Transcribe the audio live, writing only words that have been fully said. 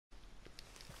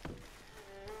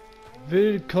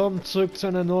Willkommen zurück zu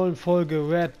einer neuen Folge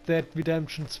Red Dead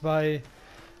Redemption 2.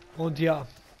 Und ja,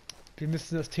 wir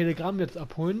müssen das Telegramm jetzt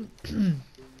abholen.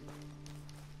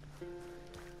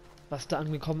 Was da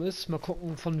angekommen ist. Mal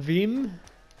gucken von wem,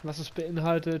 was es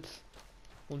beinhaltet.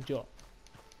 Und ja.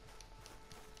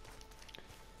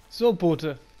 So,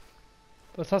 Bote.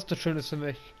 Was hast du Schönes für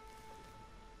mich?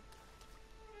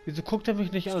 Wieso guckt er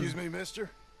mich nicht an? Excuse me, mister.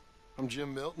 I'm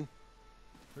Jim Milton.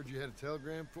 Heard you had a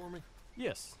telegram for me?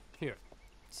 Yes, here.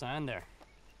 Sign there.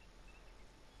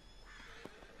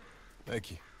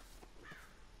 Thank you.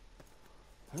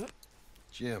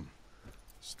 Jim,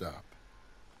 stop.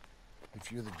 If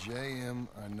you're the JM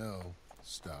I know,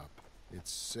 stop.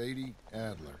 It's Sadie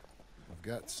Adler. I've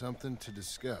got something to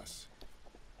discuss.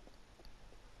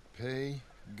 Pay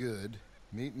good.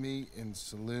 Meet me in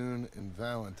saloon in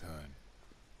Valentine.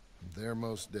 I'm there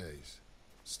most days.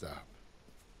 Stop.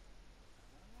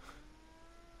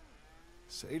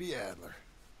 Sadie Adler.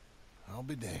 I'll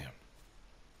be damned.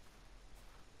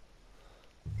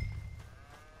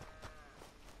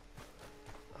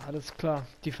 Alles klar,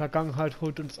 die Vergangenheit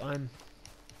holt uns ein.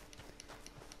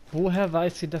 Woher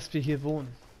weiß sie, dass wir hier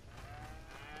wohnen?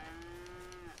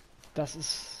 Das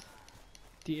ist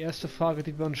die erste Frage,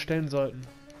 die wir uns stellen sollten.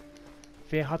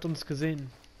 Wer hat uns gesehen?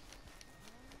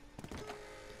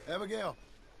 Abigail.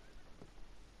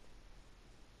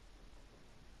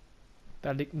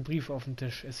 Da liegt ein Brief auf dem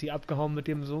Tisch. Ist sie abgehauen mit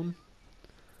dem Sohn?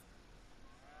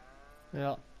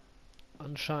 Ja,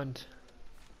 anscheinend.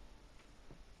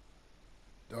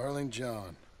 Darling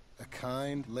John, a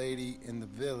kind lady in the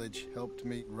village helped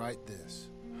me write this.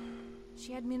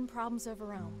 She had men problems of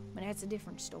her own, but that's a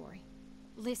different story.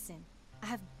 Listen, I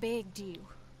have begged you,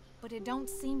 but it don't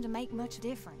seem to make much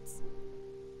difference.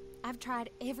 I've tried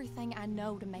everything I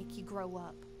know to make you grow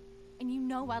up. And you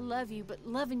know I love you, but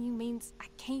loving you means I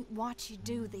can't watch you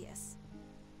do this.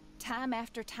 Time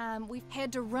after time, we've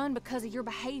had to run because of your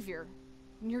behavior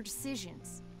and your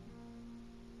decisions.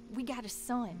 We got a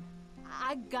son.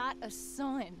 I got a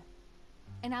son.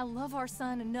 And I love our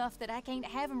son enough that I can't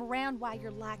have him around while you're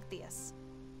like this.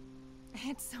 I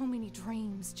had so many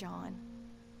dreams, John.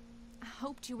 I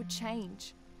hoped you would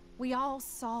change. We all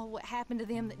saw what happened to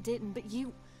them that didn't, but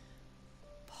you...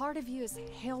 Part of you is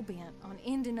hell-bent on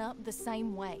ending up the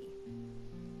same way.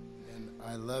 And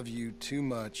I love you too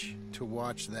much to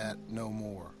watch that no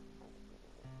more.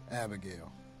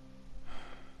 Abigail.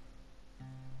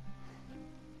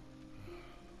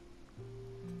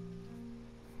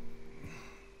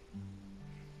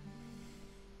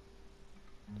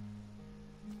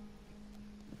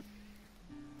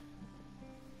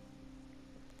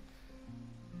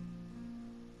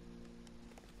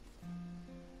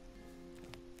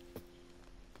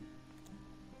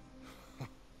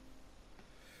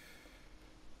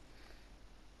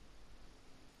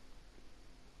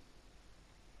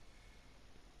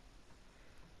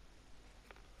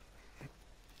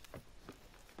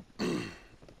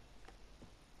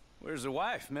 Where's the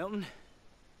wife, Milton?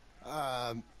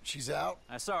 She's out.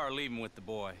 I saw her leaving with the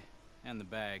boy. And the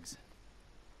bags.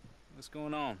 What's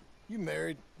going on? You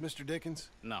married, Mr. Dickens?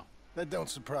 No. That don't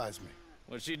surprise me.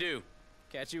 What'd she do?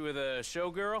 Catch you with a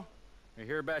showgirl? Or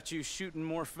hear about you shooting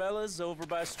more fellas over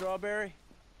by Strawberry?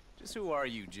 Just who are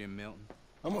you, Jim Milton?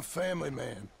 I'm a family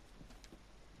man.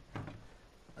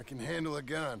 I can handle a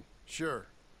gun, sure.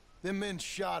 Them men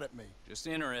shot at me. Just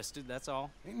interested, that's all.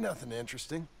 Ain't nothing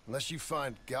interesting, unless you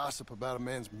find gossip about a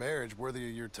man's marriage worthy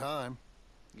of your time.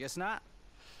 Guess not.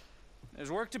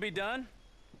 There's work to be done.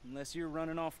 Unless you're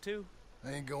running off too.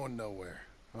 I ain't going nowhere.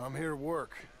 I'm here to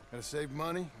work. Gotta save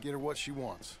money, get her what she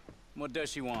wants. What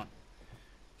does she want?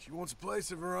 She wants a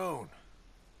place of her own.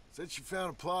 Said she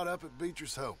found a plot up at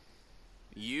Beecher's Hope.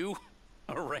 You?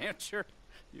 A rancher?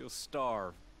 You'll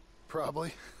starve.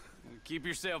 Probably. Keep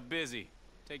yourself busy.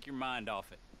 Take your mind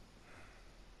off it.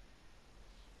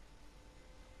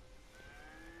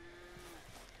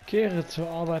 Kehre zur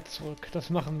Arbeit zurück. Das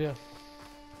machen wir.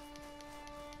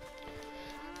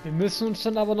 Wir müssen uns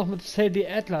dann aber noch mit Sadie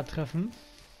Adler treffen.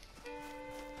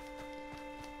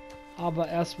 Aber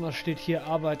erstmal steht hier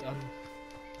Arbeit an.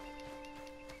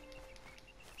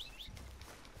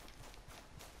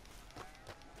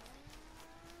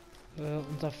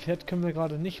 Unser Pferd können wir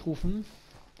gerade nicht rufen.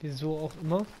 Wieso auch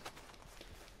immer.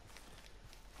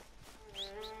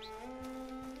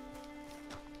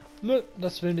 Nö,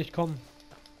 das will nicht kommen.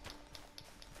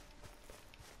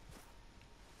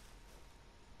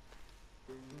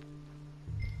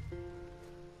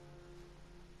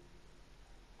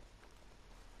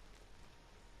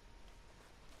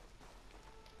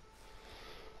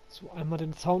 So, einmal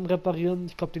den Zaun reparieren.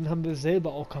 Ich glaube, den haben wir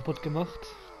selber auch kaputt gemacht.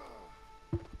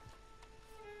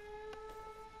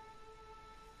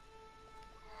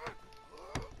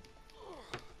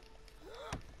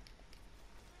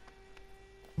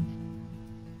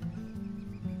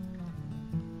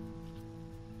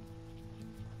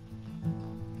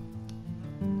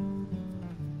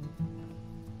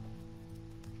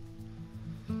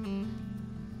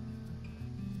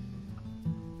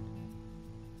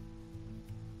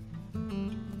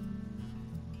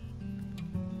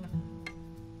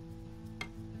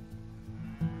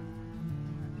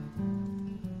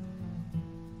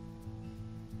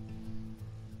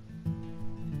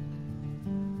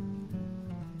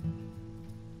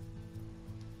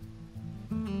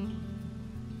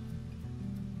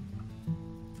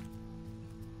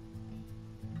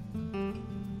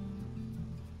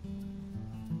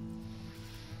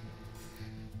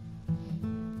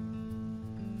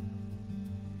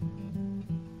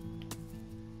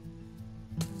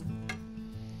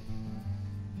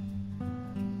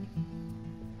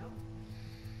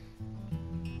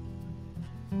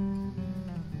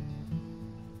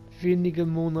 Wenige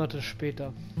Monate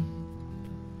später.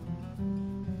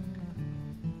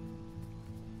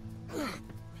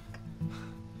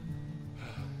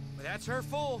 That's her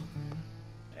full.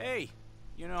 Hey,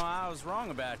 you know, I was wrong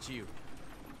about you.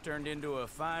 Turned into a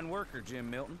fine worker, Jim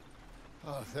Milton.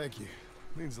 Oh, thank you.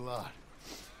 Means a lot.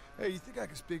 Hey, you think I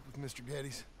could speak with Mr.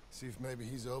 Geddes? See if maybe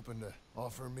he's open to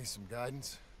offering me some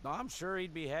guidance? I'm sure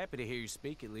he'd be happy to hear you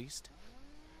speak at least.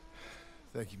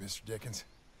 Thank you, Mr. Dickens.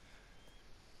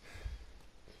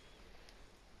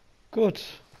 Gut.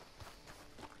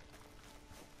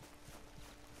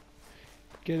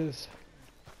 Geddes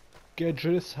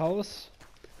Haus.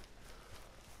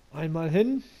 Einmal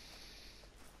hin.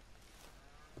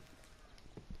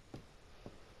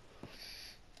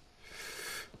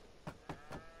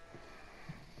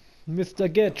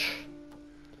 Mr. Gedge.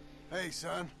 Hey,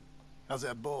 son. How's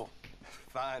that bull?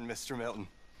 Fine, Mr. Milton.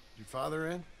 Your father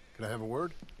in? Could I have a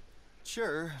word?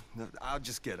 Sure, I'll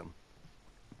just get him.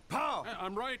 Paul!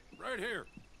 I'm right here.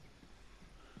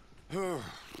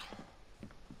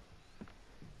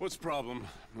 What's the problem,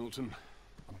 Milton?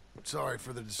 Sorry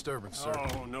for the disturbance, sir.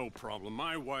 Oh, no problem.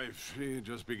 My wife, she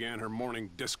just began her morning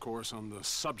discourse on the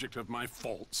subject of my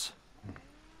faults.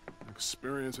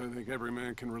 Experience I think every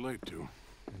man can relate to.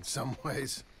 In some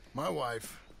ways, my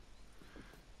wife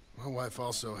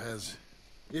also has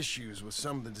issues with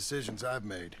some of the decisions I've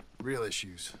made. Real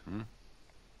issues. Hmm?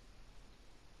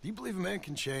 Do you believe a man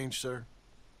can change, sir?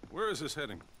 Where is this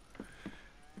heading?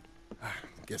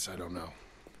 Guess I don't know.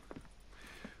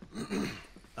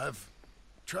 I've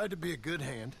tried to be a good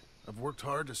hand. I've worked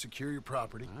hard to secure your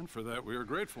property. And for that, we are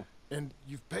grateful. And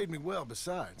you've paid me well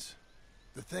besides.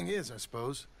 The thing is, I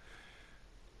suppose,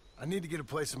 I need to get a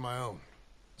place of my own,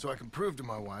 so I can prove to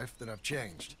my wife that I've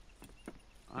changed.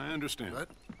 I understand. But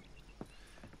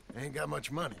I ain't got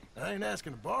much money. I ain't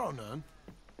asking to borrow none.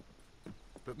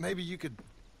 But maybe you could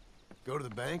go to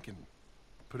the bank and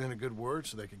put in a good word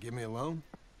so they could give me a loan?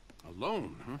 A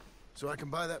loan, huh? So I can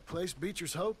buy that place,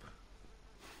 Beecher's Hope?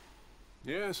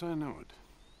 Yes, I know it.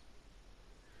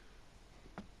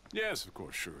 Yes, of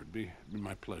course, sure. It'd be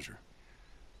my pleasure.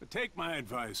 But take my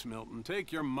advice, Milton.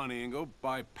 Take your money and go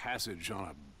buy passage on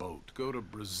a boat. Go to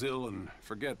Brazil and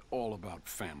forget all about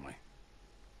family.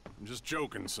 I'm just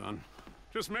joking, son.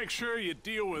 Just make sure you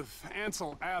deal with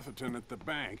Ansel Atherton at the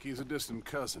bank. He's a distant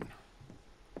cousin.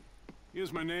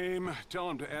 Use my name. Tell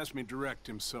him to ask me direct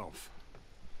himself.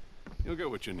 You'll get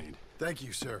what you need. Thank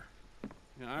you, sir.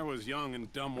 Yeah, I was young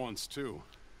and dumb once, too.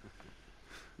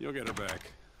 You'll get her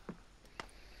back.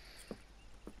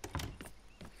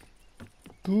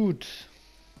 Gut.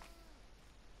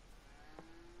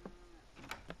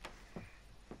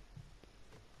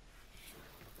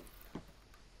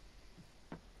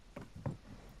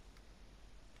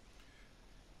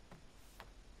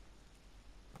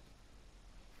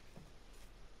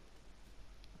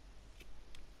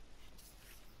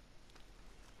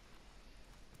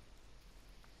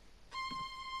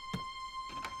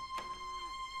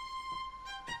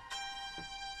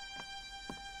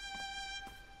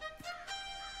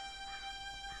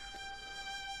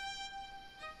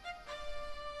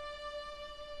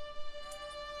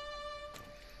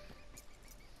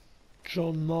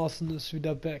 John Marston ist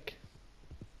wieder back.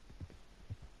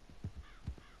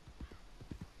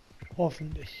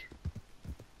 Hoffentlich.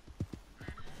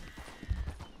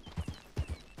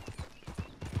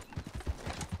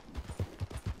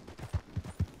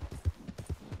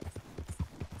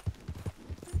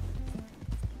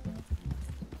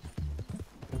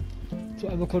 So,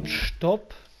 einmal kurz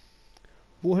Stopp.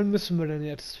 Wohin müssen wir denn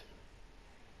jetzt?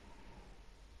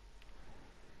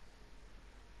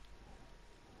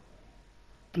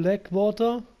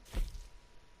 Blackwater.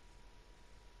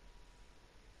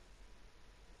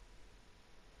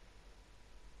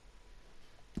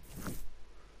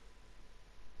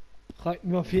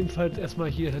 Reiten wir auf jeden Fall jetzt erstmal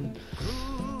hier hin.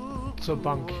 Zur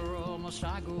Bank.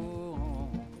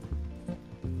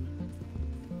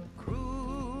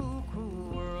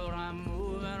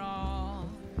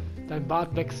 Dein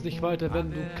Bart wächst nicht weiter,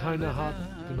 wenn du keine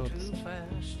Haare benutzt.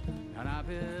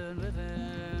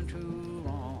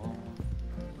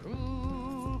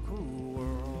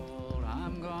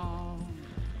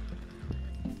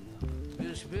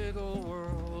 Big old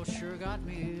world sure got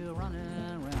me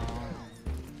running round.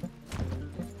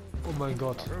 Oh mein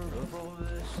Gott.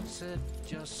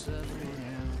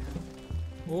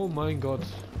 Oh mein Gott.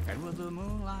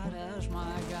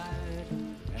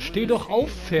 Steh doch auf,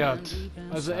 Pferd.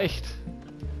 Also echt.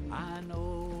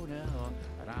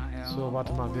 So,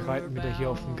 warte mal, wir reiten wieder hier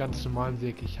auf einem ganz normalen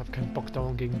Weg. Ich habe keinen Bock,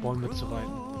 dauernd gegen Bäume zu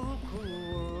reiten.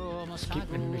 Das geht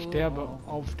mir nämlich derbe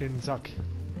auf den Sack.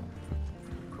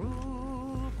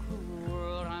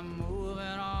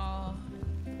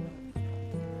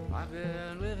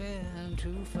 been living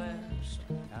too fast,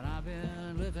 and I've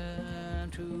been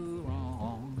living too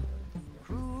wrong.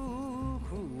 Cruel,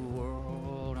 cruel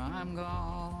world, I'm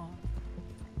gone.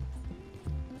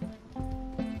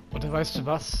 Oder weißt du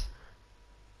was?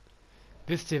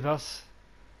 Wisst ihr was?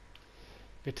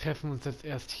 Wir treffen uns jetzt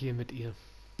erst hier mit ihr.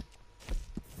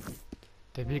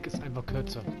 Der Weg ist einfach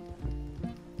kürzer.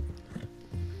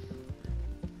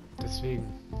 Deswegen.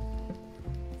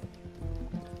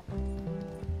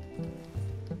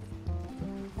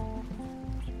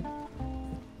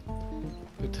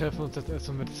 Wir treffen uns jetzt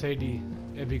erstmal mit Sadie,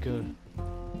 Abigail.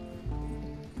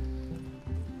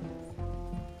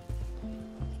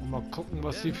 Und mal gucken,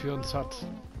 was sie für uns hat.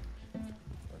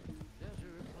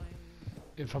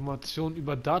 Informationen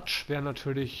über Dutch wäre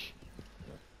natürlich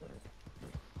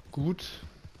gut.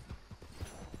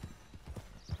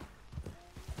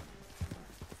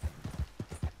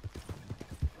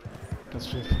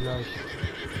 Dass wir vielleicht...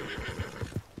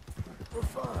 We're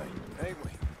fine, ain't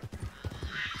we?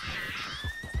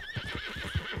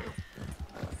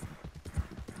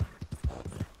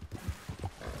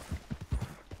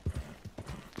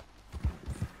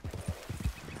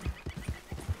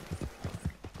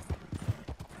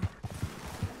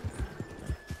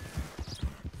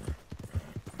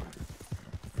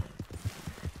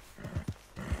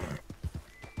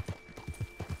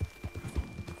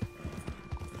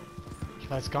 Ich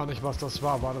weiß gar nicht, was das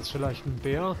war. War das vielleicht ein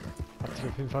Bär? Hat sich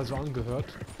auf jeden Fall so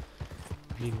angehört.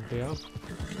 Wie ein Bär.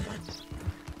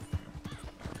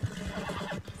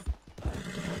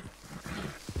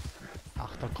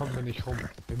 Ach, da kommen wir nicht rum.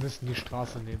 Wir müssen die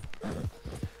Straße nehmen.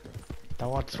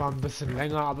 Dauert zwar ein bisschen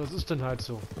länger, aber es ist dann halt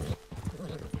so.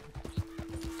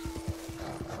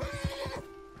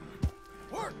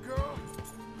 Work, girl!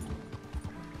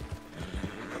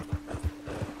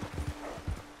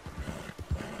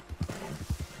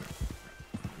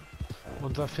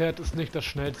 Unser Pferd ist nicht das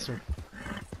schnellste.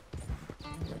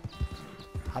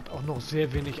 Hat auch noch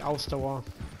sehr wenig Ausdauer.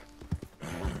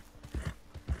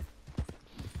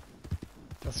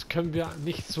 Das können wir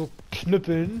nicht so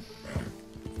knüppeln.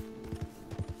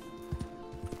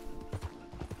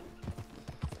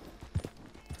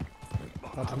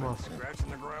 Warte mal.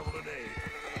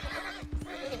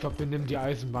 Ich glaube, wir nehmen die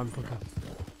Eisenbahnbrücke.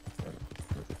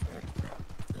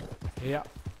 Ja,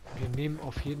 wir nehmen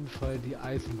auf jeden Fall die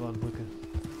Eisenbahnbrücke.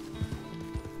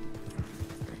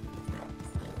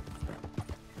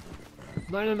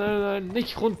 Nein, nein, nein, nein,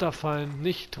 nicht runterfallen,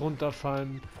 nicht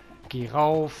runterfallen. Geh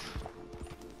rauf.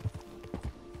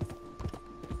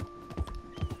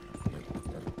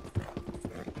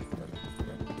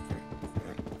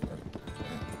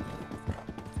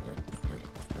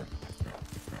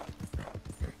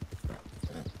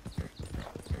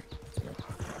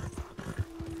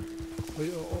 Oh,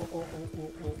 oh, oh, oh,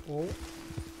 oh, oh, oh.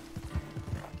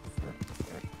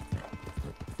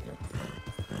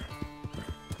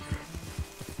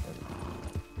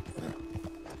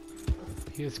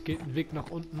 Hier es geht ein Weg nach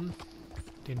unten.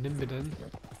 Den nehmen wir denn.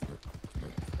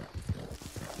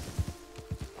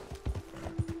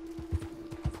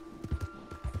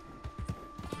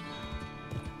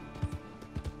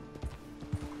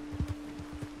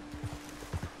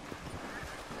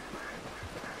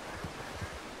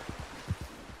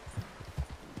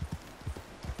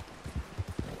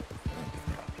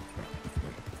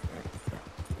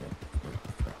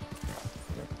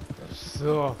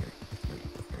 So.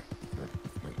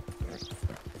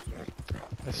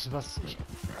 Weißt du was?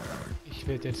 Ich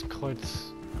werde jetzt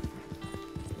Kreuz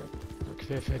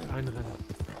querfeld einrennen.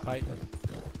 Reiten.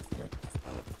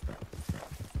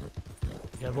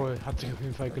 Jawohl, hat sich auf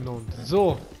jeden Fall gelohnt.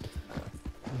 So.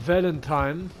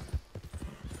 Valentine.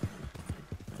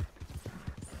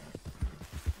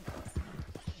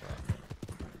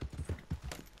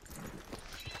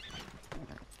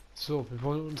 So, wir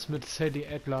wollen uns mit Sadie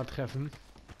Adler treffen.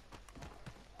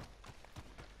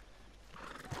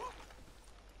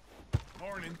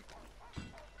 Morning.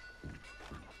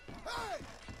 Hey!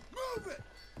 Move it!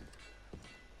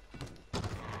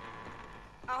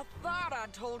 I thought I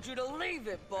told you to leave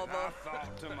it, And Bubba. I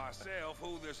thought to myself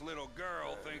who this little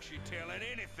girl thinks she's telling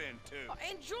anything to.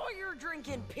 Enjoy your drink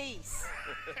in peace.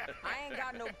 I ain't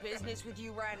got no business with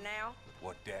you right now.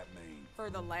 What that mean? For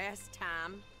the last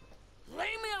time,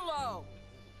 leave me alone.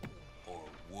 Or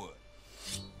what?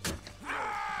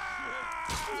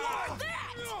 Like that!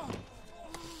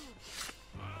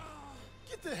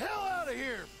 Get the hell out of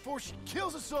here before she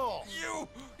kills us all! You!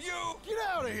 Get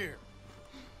out of here!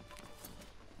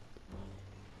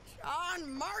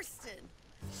 John Marston.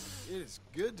 It is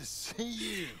good to see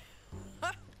you.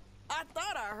 I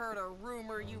thought I heard a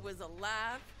rumor you was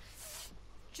alive.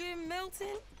 Jim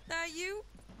Milton? That you?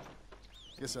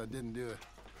 Guess I didn't do a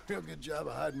real good job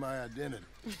of hiding my identity.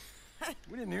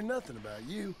 We didn't hear nothing about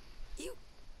you.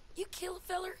 You kill a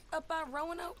feller up by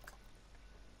Roanoke?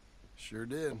 Sure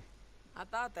did. I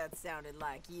thought that sounded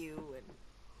like you and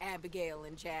Abigail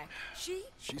and Jack.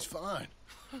 She's fine.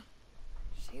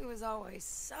 She was always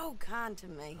so kind to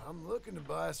me. I'm looking to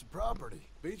buy some property.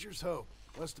 Beecher's Hope,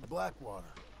 west of Blackwater.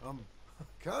 I'm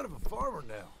kind of a farmer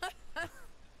now.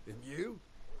 And you?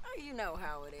 Oh, you know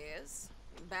how it is.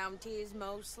 Bounties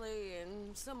mostly,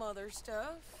 and some other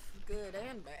stuff, good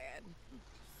and bad.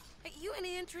 Hey, you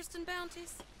any interest in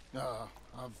bounties?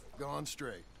 I've gone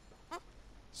straight. Huh?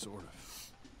 Sort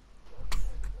of.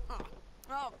 Huh.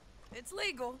 Oh, it's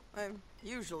legal,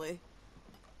 usually.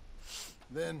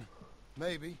 Then,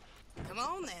 maybe. Come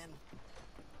on, then.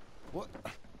 What?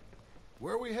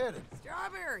 Where are we headed?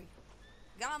 Strawberry.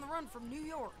 Got on the run from New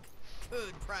York.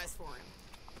 Good price for him.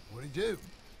 What'd he do?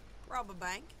 Rob a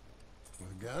bank.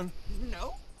 With a gun?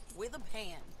 No, with a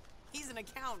pen. He's an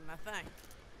accountant, I think.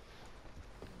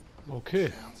 Okay.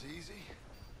 Sounds easy.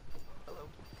 Hello.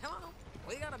 Come on.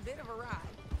 We got a bit of a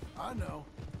ride. I know.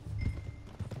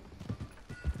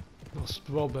 Noch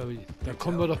Strawberry. Da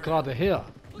kommen wir doch gerade her.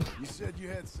 You said you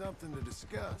had something to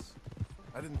discuss.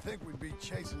 I didn't think we'd be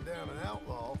chasing down an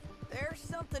outlaw. There's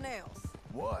something else.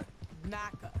 What?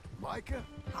 Micah. Micah?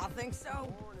 I think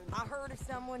so. I heard of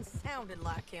someone sounded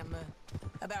like him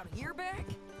about a year back.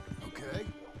 Okay.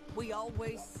 We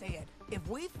always said, if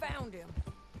we found him...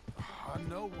 I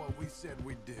know what we said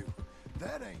we'd do.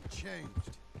 That ain't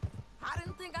changed. I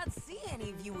didn't think I'd see any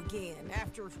of you again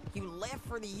after you left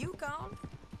for the Yukon.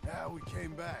 Now we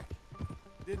came back.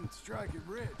 Didn't strike it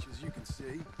rich, as you can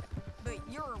see. But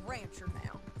you're a rancher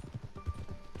now.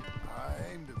 I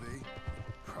aim to be.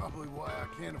 Probably why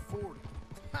I can't afford it.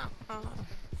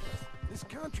 This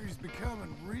country's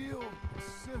becoming real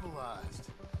civilized.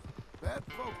 Bad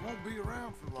folk won't be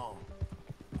around for long.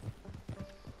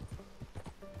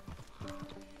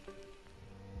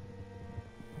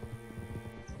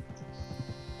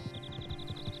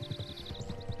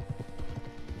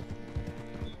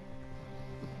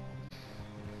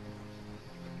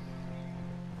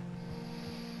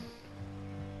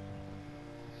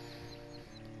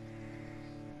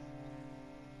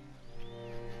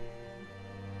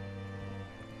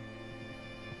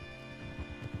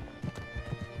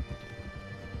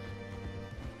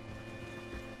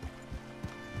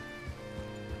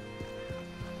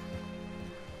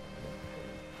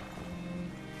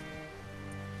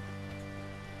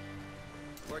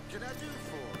 What can I do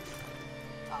for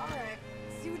you? All right,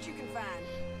 see what you can find.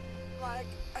 Like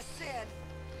I said,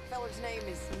 feller's name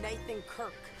is Nathan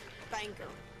Kirk. Banker,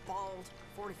 bald,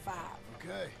 45.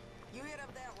 Okay. You head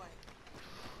up that way.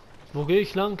 Wo gehe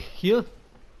ich lang? Hier?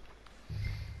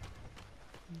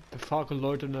 Befrage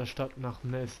Leute in der Stadt nach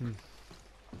Nathan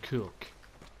Kirk.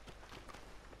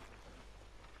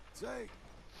 Say,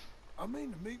 I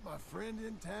mean to meet my friend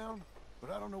in town,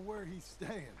 but I don't know where he's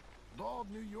staying.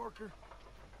 Bald New Yorker,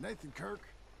 Nathan Kirk.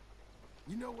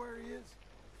 You know where he is?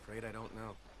 Afraid I don't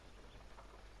know.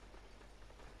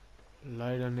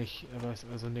 Leider nicht, er weiß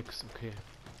also nix, okay.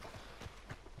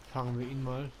 Fragen wir ihn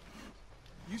mal.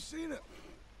 You seen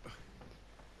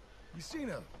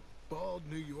a bald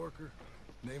New Yorker,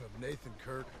 name of Nathan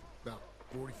Kirk, about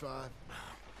 45?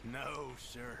 No,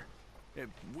 sir.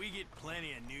 We get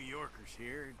plenty of New Yorkers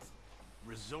here. It's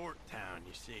resort town,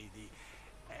 you see. The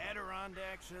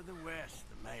Adirondacks of the West,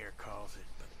 the mayor calls it.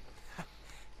 But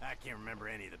I can't remember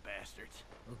any of the bastards.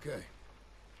 Okay.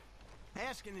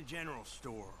 Ask in the general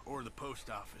store or the post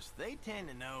office. They tend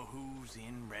to know who's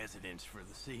in residence for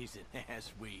the season,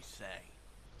 as we say.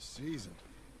 Season?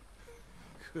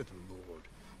 Good lord.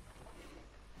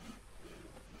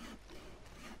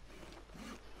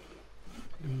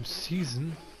 Im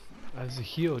Season? Also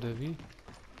hier oder wie?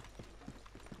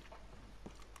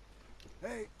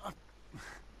 Hey,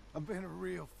 I've been a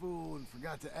real fool and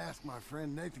forgot to ask my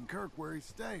friend Nathan Kirk where he's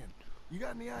staying. You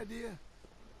got any idea?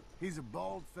 He's a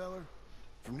bald feller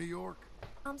from New York.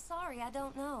 I'm sorry, I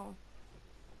don't know.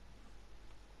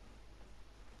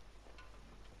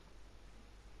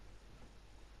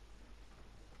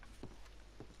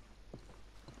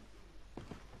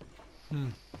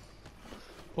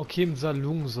 Okay, im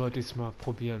Salon sollte ich es mal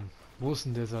probieren. Wo ist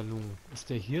denn der Salon? Ist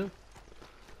der hier?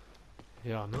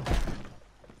 Ja, ne?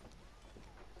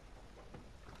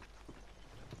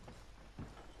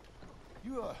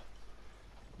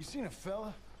 You seen a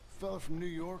fella? Fella from New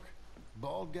York?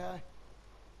 Bald guy?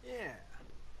 Yeah.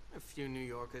 A few New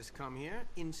Yorkers come here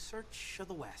in search of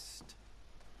the West.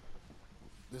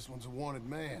 This one's a wanted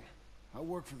man. I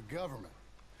work for the government.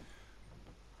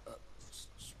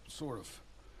 sort of.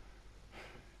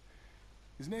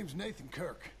 His name's Nathan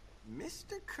Kirk.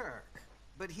 Mr. Kirk?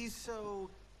 But he's so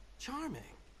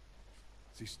charming.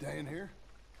 Is he staying here?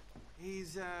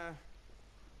 He's, up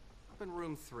in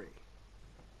room 3.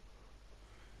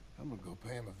 I'm gonna go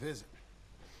pay him a visit.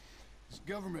 It's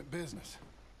government business.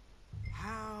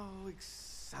 How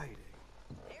exciting.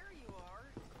 There you are.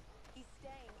 He's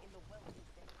staying in the Wellington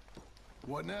Center.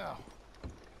 What now?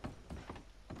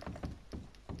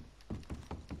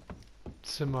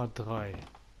 Zimmer 3.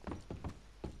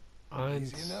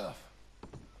 Easy 1, enough.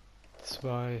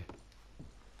 2.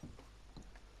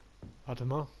 Warte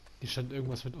mal, hier stand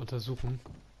irgendwas mit untersuchen.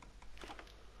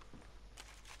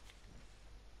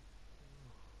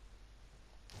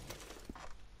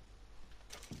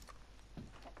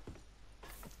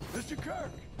 Mr.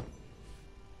 Kirk!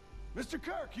 Mr.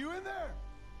 Kirk, you in there?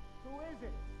 Who is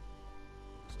it?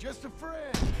 It's just a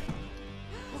friend.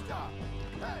 Stop!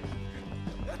 Hey!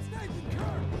 That's Nathan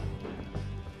Kirk!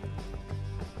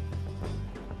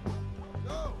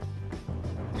 Go!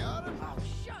 Got him? Oh,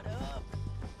 shut up.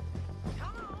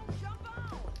 Come on, jump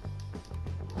on.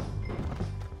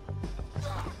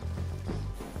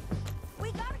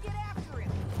 We gotta get after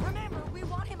him. Remember, we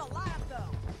want him alive,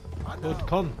 though. I know. Gut,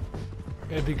 komm.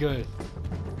 Abigail.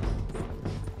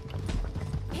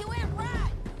 He went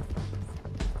right.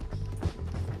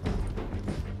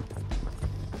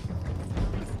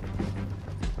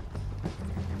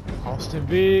 Aus dem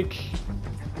Weg.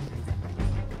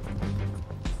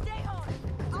 Stay on it.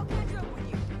 I'll catch up with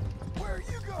you. Where are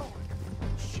you going?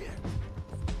 Shit!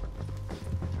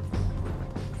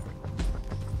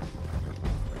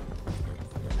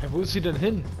 Hey, wo ist sie denn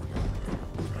hin?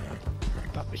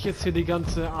 Darf ich jetzt hier die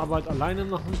ganze Arbeit alleine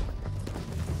machen?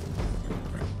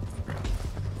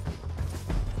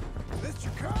 Mr.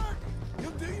 Kirk!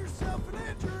 You'll do yourself an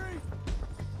injury!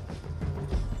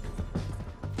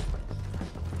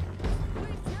 We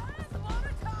just want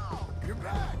to talk. You're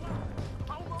back!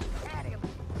 Almost had him.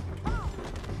 Come on.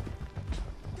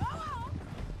 Go on.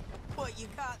 What you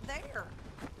got there?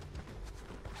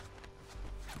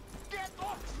 Get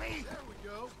off me! There we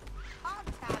go. I'll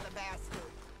tie the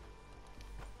bastard.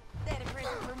 That a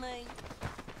present for me?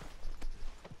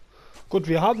 Gut,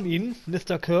 wir haben ihn,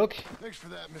 Mr. Kirk. Thanks for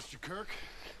that, Mr. Kirk.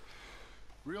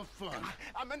 Real fun.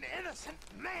 I'm an innocent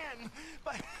man,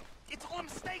 but it's all a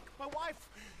mistake. My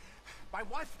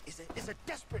wife is a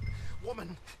desperate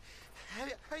woman.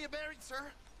 How you married,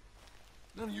 sir?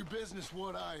 None of your business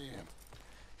what I am.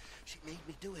 She made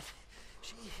me do it.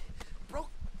 She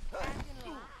broke.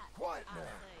 Quiet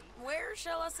now. Where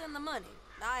shall I send the money?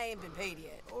 I ain't been paid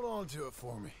yet. Hold on to it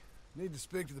for me. Need to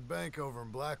speak to the bank over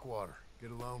in Blackwater.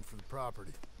 Get a loan for the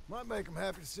property. Might make them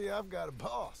happy to see I've got a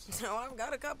boss. So I've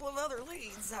got a couple of other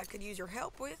leads I could use your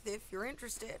help with if you're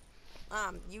interested.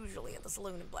 I'm usually at the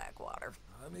saloon in Blackwater.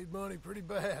 I need money pretty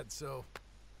bad, so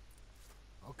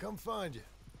I'll come find you.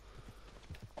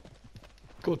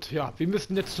 Gut, ja, wir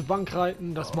müssen jetzt zur Bank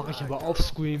reiten. Das mache ich aber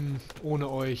offscreen ohne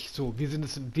euch. So, wir sehen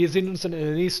uns dann in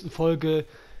der nächsten Folge.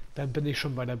 Dann bin ich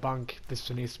schon bei der Bank. Bis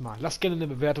zum nächsten Mal. Lasst gerne eine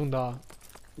Bewertung da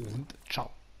und ciao.